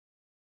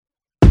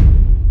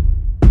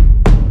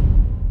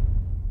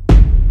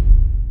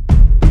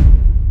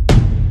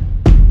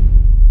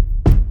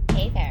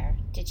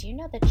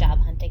know that job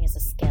hunting is a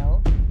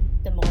skill?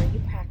 The more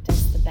you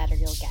practice, the better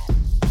you'll get.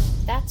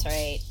 That's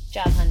right,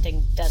 job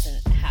hunting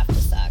doesn't have to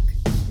suck.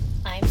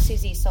 I'm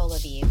Susie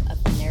Solaviv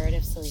of The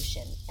Narrative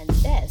Solution, and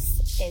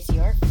this is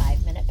your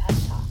 5-minute pep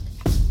talk,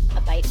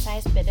 a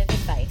bite-sized bit of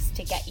advice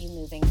to get you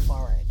moving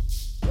forward.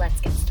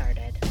 Let's get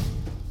started.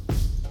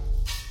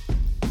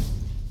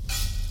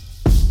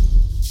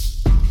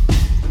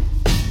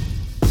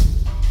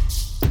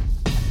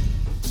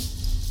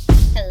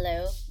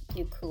 Hello,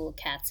 you cool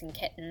cats and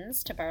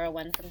kittens, to borrow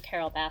one from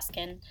Carol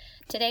Baskin.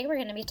 Today we're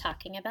going to be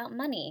talking about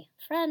money,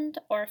 friend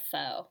or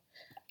foe.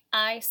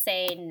 I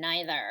say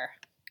neither.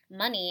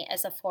 Money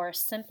is a force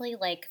simply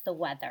like the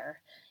weather.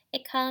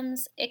 It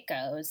comes, it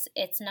goes.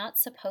 It's not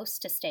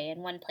supposed to stay in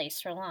one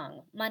place for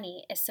long.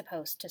 Money is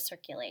supposed to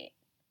circulate.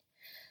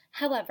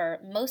 However,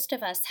 most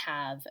of us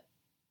have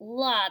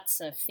lots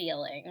of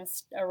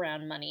feelings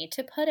around money,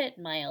 to put it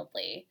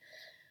mildly.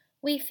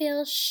 We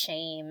feel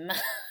shame.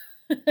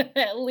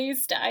 At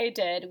least I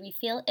did. We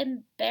feel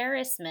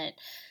embarrassment.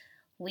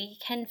 We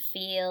can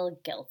feel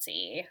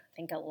guilty. I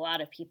think a lot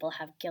of people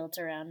have guilt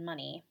around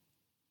money.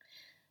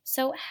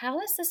 So how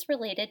is this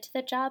related to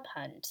the job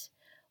hunt?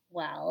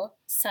 Well,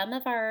 some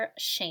of our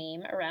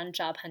shame around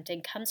job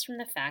hunting comes from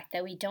the fact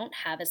that we don't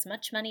have as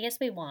much money as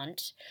we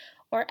want,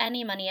 or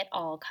any money at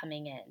all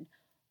coming in,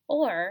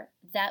 or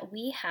that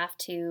we have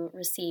to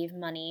receive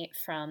money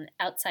from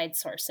outside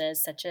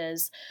sources such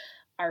as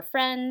our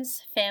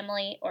friends,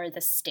 family, or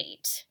the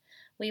state.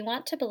 We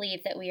want to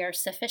believe that we are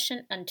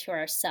sufficient unto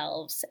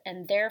ourselves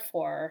and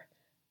therefore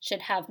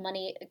should have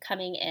money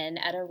coming in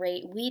at a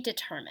rate we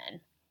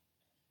determine.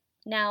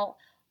 Now,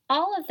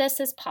 all of this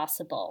is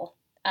possible.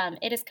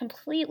 It is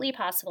completely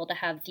possible to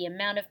have the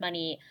amount of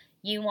money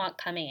you want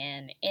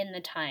coming in the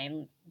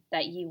time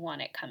that you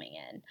want it coming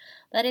in.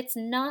 But it's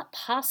not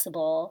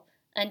possible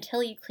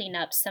until you clean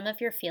up some of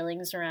your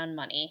feelings around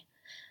money.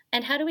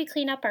 And how do we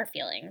clean up our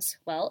feelings?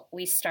 Well,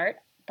 we start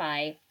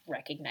by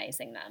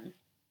recognizing them.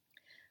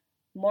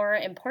 More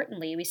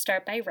importantly, we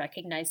start by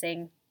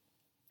recognizing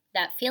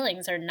that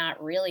feelings are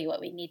not really what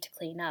we need to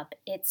clean up.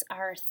 It's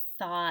our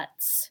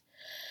thoughts.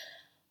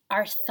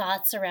 Our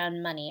thoughts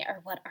around money are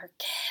what are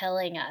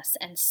killing us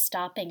and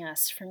stopping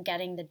us from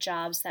getting the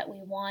jobs that we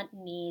want,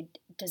 need,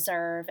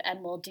 deserve,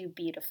 and will do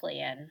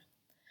beautifully in.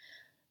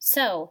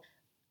 So,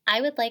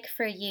 I would like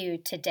for you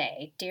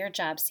today, dear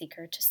job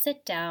seeker, to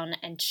sit down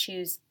and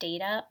choose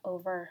data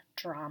over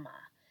drama.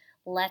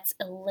 Let's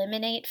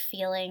eliminate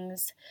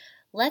feelings.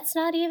 Let's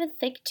not even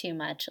think too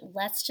much.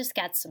 Let's just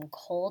get some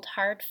cold,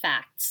 hard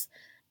facts.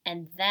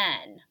 And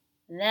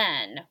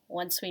then,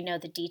 once we know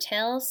the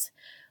details,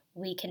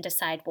 we can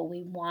decide what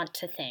we want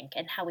to think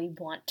and how we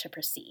want to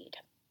proceed.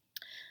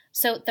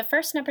 So the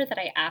first number that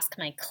I ask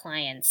my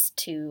clients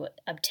to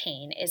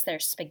obtain is their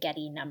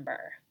spaghetti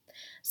number.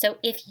 So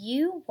if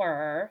you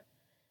were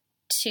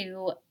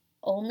to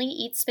only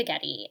eat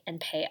spaghetti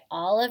and pay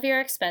all of your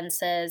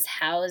expenses,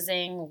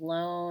 housing,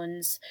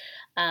 loans,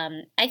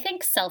 I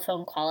think cell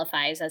phone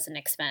qualifies as an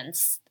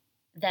expense,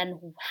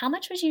 then how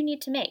much would you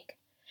need to make?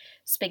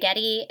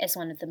 Spaghetti is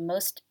one of the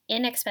most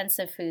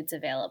inexpensive foods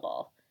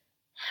available.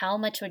 How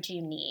much would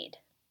you need?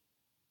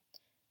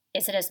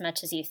 Is it as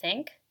much as you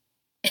think?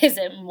 Is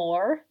it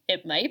more?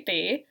 It might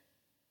be.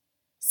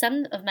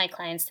 Some of my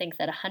clients think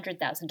that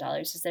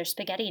 $100,000 is their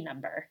spaghetti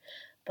number,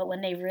 but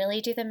when they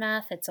really do the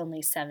math, it's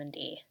only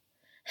 70.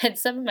 And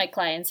some of my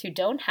clients who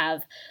don't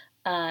have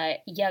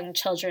young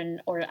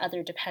children or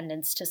other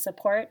dependents to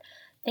support,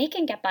 they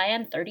can get by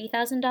on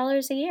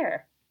 $30,000 a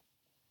year.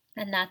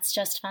 And that's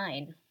just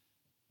fine.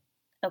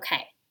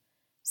 Okay,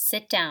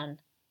 sit down,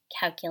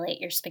 calculate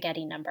your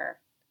spaghetti number.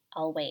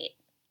 I'll wait.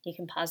 You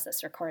can pause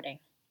this recording.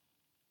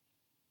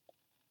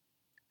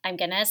 I'm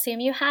going to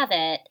assume you have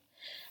it,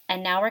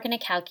 and now we're going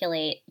to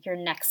calculate your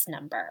next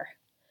number.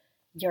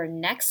 Your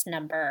next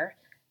number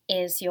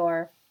is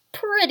your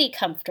pretty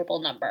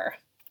comfortable number.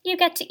 You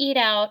get to eat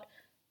out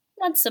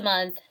once a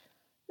month,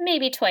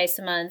 maybe twice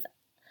a month.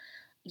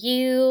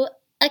 You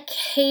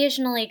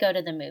occasionally go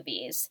to the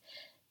movies.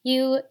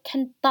 You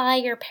can buy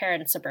your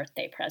parents a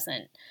birthday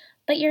present,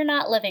 but you're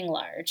not living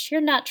large.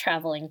 You're not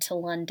traveling to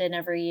London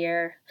every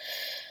year.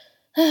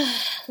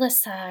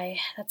 Sigh,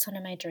 that's one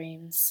of my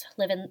dreams.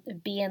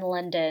 Be in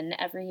London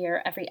every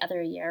year, every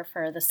other year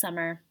for the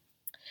summer.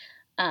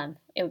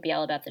 It would be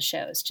all about the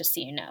shows, just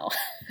so you know.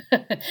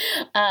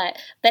 But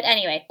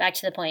anyway, back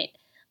to the point.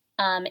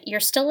 You're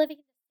still living,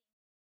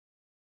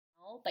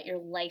 but your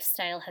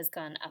lifestyle has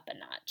gone up a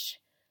notch.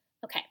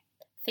 Okay,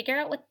 figure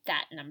out what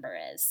that number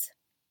is.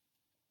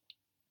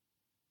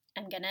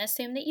 I'm going to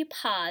assume that you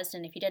paused,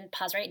 and if you didn't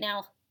pause right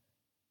now,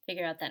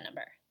 figure out that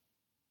number.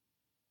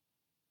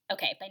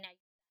 Okay, by now,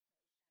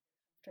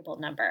 comfortable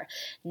number.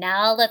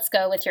 Now let's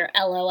go with your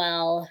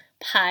LOL,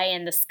 pie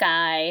in the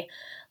sky,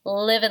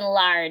 living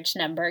large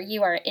number.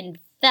 You are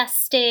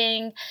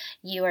investing,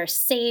 you are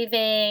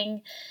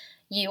saving,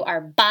 you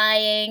are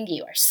buying,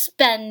 you are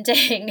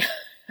spending,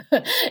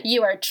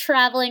 you are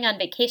traveling on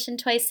vacation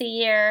twice a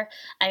year.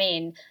 I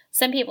mean,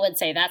 some people would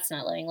say that's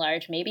not living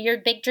large. Maybe your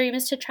big dream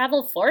is to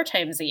travel 4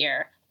 times a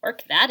year.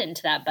 Work that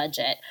into that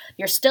budget.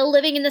 You're still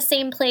living in the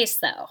same place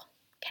though,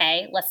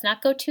 okay? Let's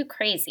not go too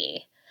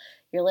crazy.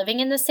 You're living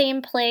in the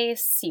same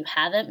place, you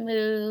haven't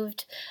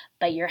moved,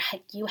 but you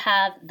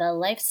have the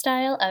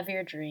lifestyle of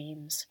your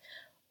dreams.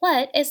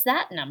 What is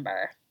that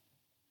number?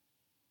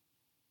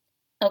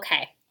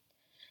 Okay,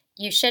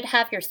 you should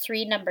have your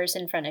 3 numbers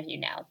in front of you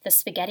now. The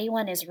spaghetti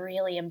one is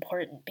really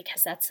important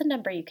because that's the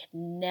number you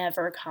can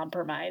never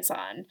compromise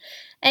on.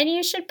 And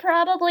you should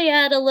probably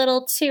add a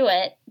little to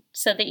it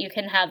so that you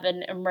can have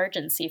an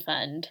emergency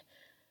fund.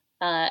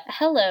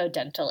 Hello,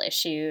 dental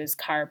issues,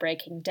 car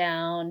breaking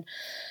down,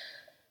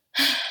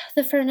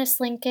 the furnace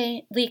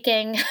leaking.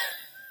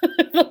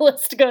 The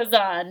list goes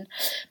on.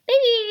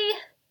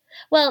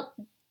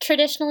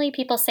 Traditionally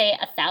people say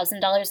 $1,000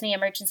 in the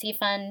emergency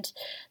fund.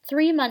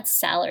 3 months'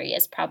 salary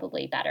is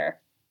probably better.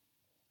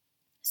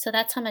 So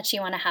that's how much you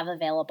want to have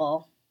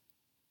available.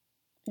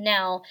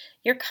 Now,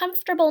 your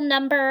comfortable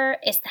number,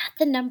 is that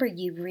the number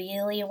you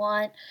really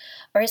want?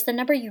 Or is the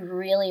number you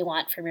really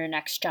want from your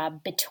next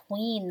job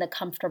between the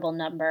comfortable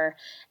number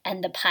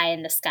and the pie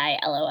in the sky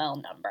LOL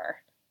number?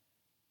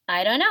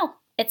 I don't know.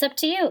 It's up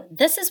to you.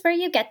 This is where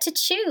you get to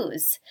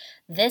choose.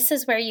 This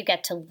is where you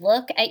get to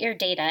look at your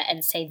data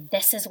and say,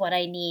 this is what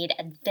I need,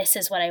 and this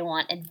is what I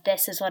want, and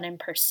this is what I'm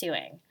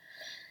pursuing.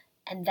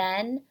 And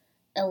then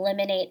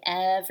eliminate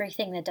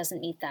everything that doesn't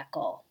meet that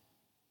goal.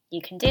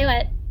 You can do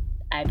it.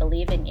 I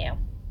believe in you.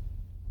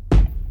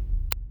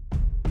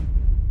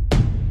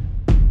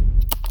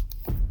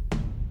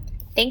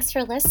 Thanks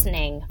for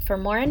listening. For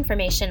more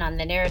information on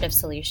the Narrative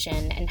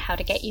Solution and how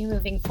to get you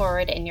moving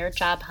forward in your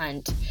job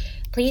hunt,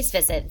 please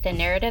visit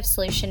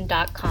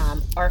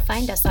thenarrativesolution.com or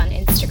find us on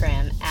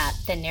Instagram at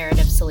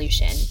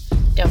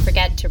thenarrativesolution. Don't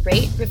forget to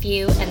rate,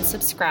 review, and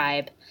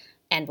subscribe,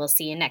 and we'll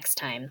see you next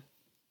time.